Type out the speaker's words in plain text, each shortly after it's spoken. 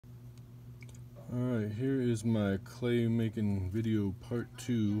Alright, here is my clay making video part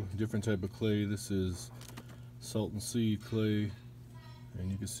 2, different type of clay. This is Salton Sea clay,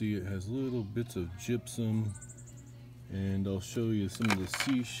 and you can see it has little bits of gypsum, and I'll show you some of the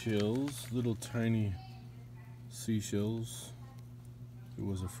seashells, little tiny seashells. It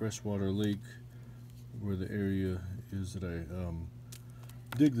was a freshwater lake where the area is that I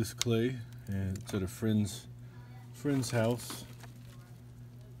dig this clay, and it's at a friend's house.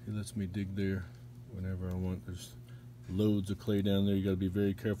 He lets me dig there whenever I want. There's loads of clay down there. You got to be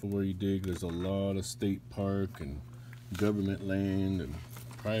very careful where you dig. There's a lot of state park and government land and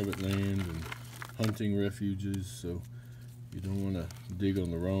private land and hunting refuges, so you don't want to dig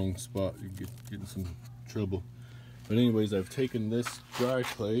on the wrong spot. You get in some trouble. But anyways, I've taken this dry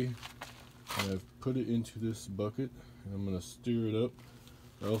clay and I've put it into this bucket, and I'm going to stir it up.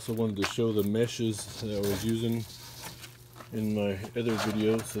 I also wanted to show the meshes that I was using in my other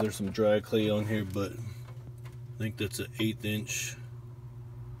video. So there's some dry clay on here, but I think that's an 1/8 inch,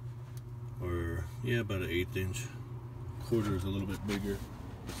 or yeah, about an 1/8 inch. Quarter is a little bit bigger.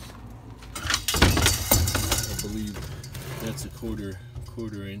 I believe that's a quarter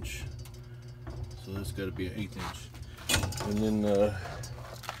inch, so that's got to be an 1/8 inch. And then the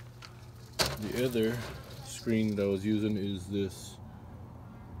other screen that I was using is this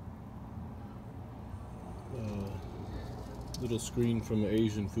little screen from an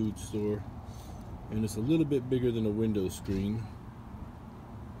Asian food store, and it's a little bit bigger than a window screen.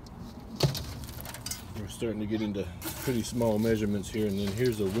 We're starting to get into pretty small measurements here. And then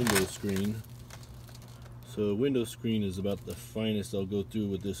here's a window screen. So a window screen is about the finest I'll go through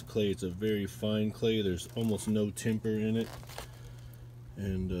with this clay. It's a very fine clay. There's almost no temper in it,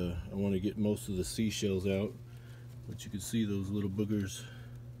 and I want to get most of the seashells out, but you can see those little boogers,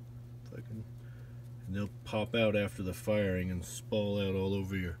 if I can. And they'll pop out after the firing and spall out all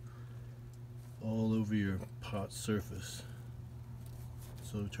over your pot surface.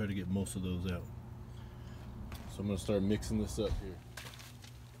 So try to get most of those out. So I'm going to start mixing this up here.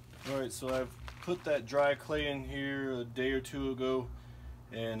 Alright, so I've put that dry clay in here a day or two ago,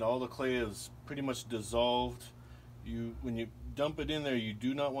 and all the clay is pretty much dissolved. When you dump it in there, you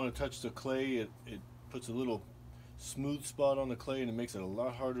do not want to touch the clay. It puts a little smooth spot on the clay, and it makes it a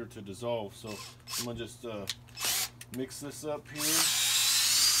lot harder to dissolve. So I'm gonna just mix this up here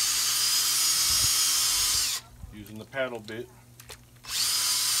using the paddle bit,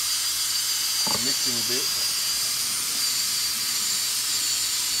 mixing bit.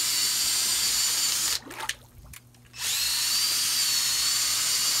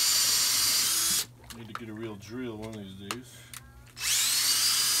 Need to get a real drill one of these days.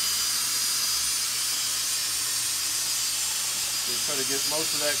 Try to get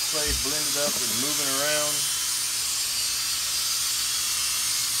most of that clay blended up and moving around.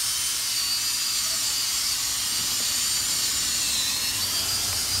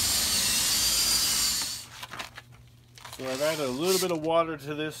 So I've added a little bit of water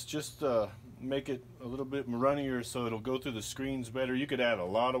to this, just to make it a little bit runnier so it'll go through the screens better. You could add a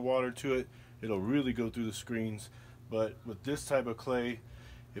lot of water to it. It'll really go through the screens. But with this type of clay,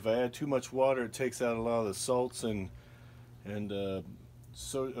 if I add too much water, it takes out a lot of the salts and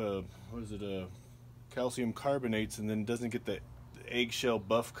calcium carbonates, and then doesn't get the eggshell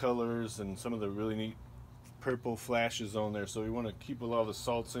buff colors and some of the really neat purple flashes on there. So we want to keep a lot of the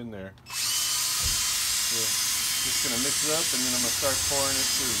salts in there. So just gonna mix it up, and then I'm gonna start pouring it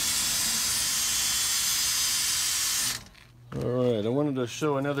through. Alright, I wanted to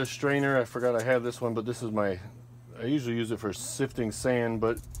show another strainer. I forgot I have this one, but this is I usually use it for sifting sand,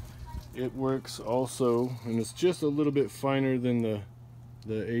 but it works also, and it's just a little bit finer than the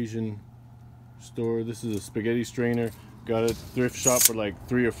Asian store. This is a spaghetti strainer. Got it at thrift shop for like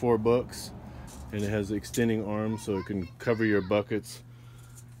 $3 or $4, and it has extending arms so it can cover your buckets.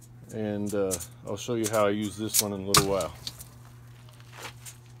 And I'll show you how I use this one in a little while.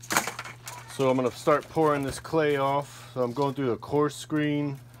 So I'm going to start pouring this clay off. So I'm going through a coarse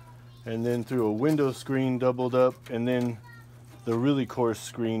screen, and then through a window screen doubled up, and then the really coarse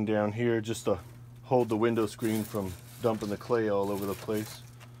screen down here, just to hold the window screen from dumping the clay all over the place.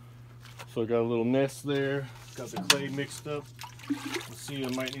 So I got a little nest there, got the clay mixed up. Let's see, I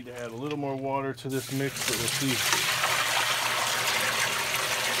might need to add a little more water to this mix, but we'll see.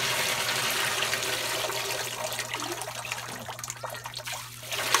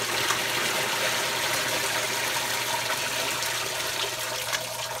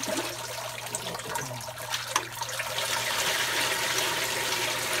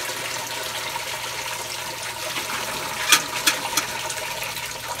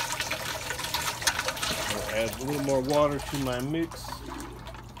 Add a little more water to my mix.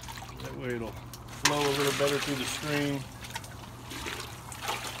 That way it'll flow a little better through the screen.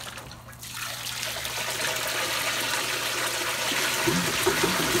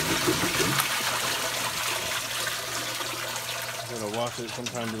 I'm gonna watch it.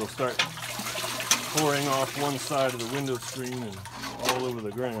 Sometimes it'll start pouring off one side of the window screen and all over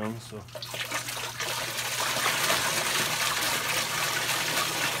the ground. So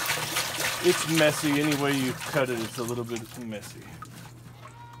it's messy. Any way you cut it, it's a little bit messy.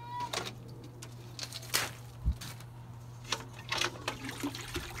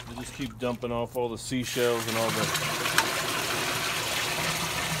 I just keep dumping off all the seashells and all the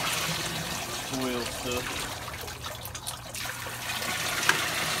foil stuff.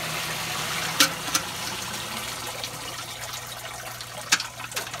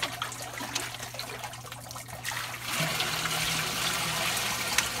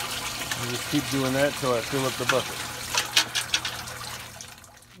 Just keep doing that till I fill up the bucket.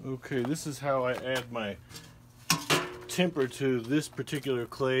 Okay, this is how I add my temper to this particular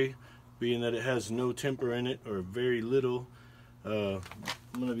clay, being that it has no temper in it or very little. I'm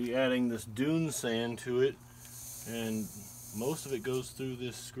going to be adding this dune sand to it, and most of it goes through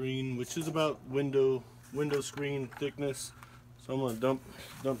this screen, which is about window screen thickness. So I'm going to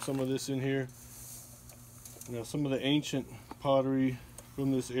dump some of this in here. Now, some of the ancient pottery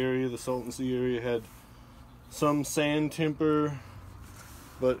from this area, the Salton Sea area, had some sand temper,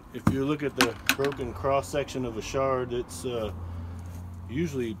 but if you look at the broken cross section of a shard, it's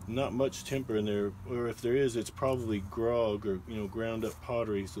usually not much temper in there, or if there is, it's probably grog or ground up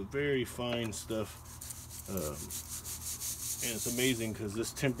pottery. So very fine stuff, and it's amazing because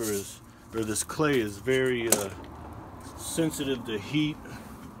this temper is, or this clay is very sensitive to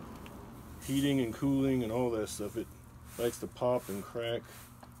heating and cooling and all that stuff. It likes to pop and crack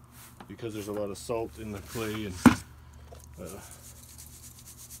because there's a lot of salt in the clay, and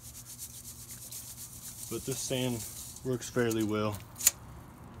but this sand works fairly well.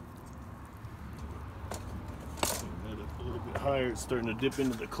 Get it a little bit higher, it's starting to dip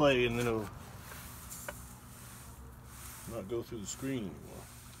into the clay, and then it'll not go through the screen anymore.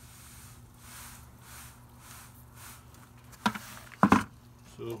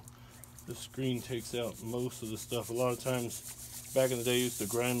 So this screen takes out most of the stuff. A lot of times back in the day, I used to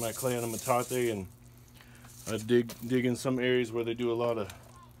grind my clay on a metate, and I dig in some areas where they do a lot of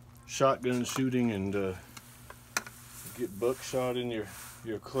shotgun shooting and get buckshot in your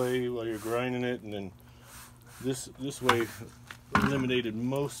clay while you're grinding it, and then this way eliminated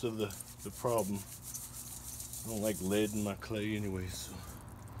most of the problem. I don't like lead in my clay anyway, so.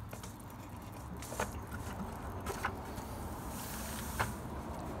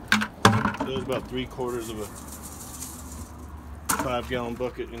 There's about 3/4 of a 5-gallon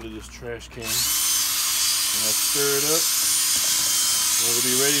bucket into this trash can, and I stir it up, and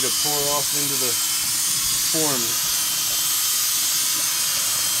it'll be ready to pour off into the forms.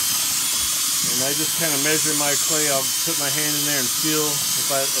 And I just kind of measure my clay. I'll put my hand in there and feel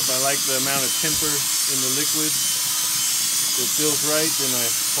if I like the amount of temper in the liquid. If it feels right, then I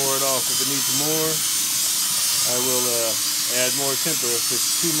pour it off. If it needs more, I will add more temper. If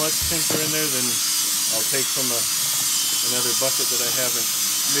it's too much temper in there, then I'll take from another bucket that I haven't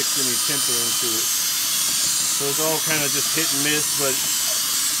mixed any temper into it. So it's all kind of just hit and miss, but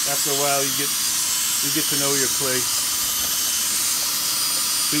after a while you get to know your clay,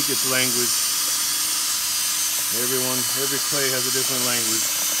 speak its language. Every clay has a different language.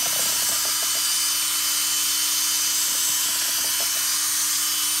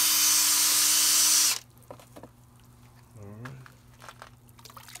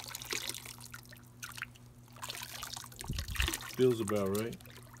 Feels about right.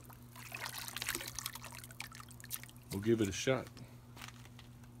 We'll give it a shot.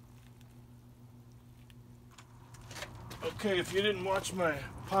 Okay, if you didn't watch my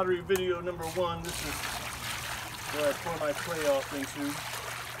pottery video number 1, this is where I pour my clay off into.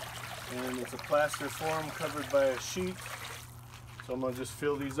 And it's a plaster form covered by a sheet. So I'm going to just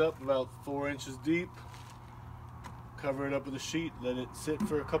fill these up about 4 inches deep. Cover it up with a sheet, let it sit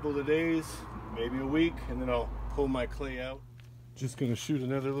for a couple of days, maybe a week, and then I'll pull my clay out. Just going to shoot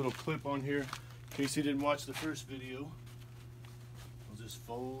another little clip on here in case you didn't watch the first video. I'll just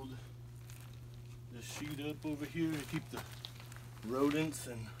fold this sheet up over here to keep the rodents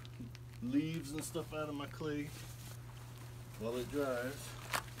and leaves and stuff out of my clay while it dries.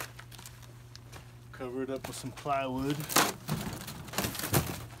 Cover it up with some plywood.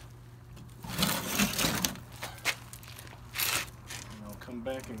 And I'll come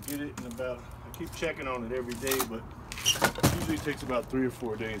back and get it in about, I keep checking on it every day, but it usually takes about 3 or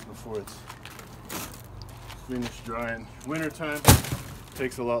 4 days before it's finished drying. Winter time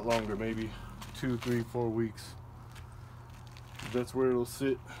takes a lot longer, maybe 2, 3, 4 weeks. That's where it'll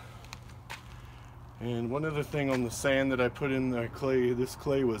sit. And one other thing on the sand that I put in the clay, this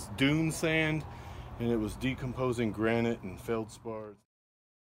clay was dune sand, and it was decomposing granite and feldspar.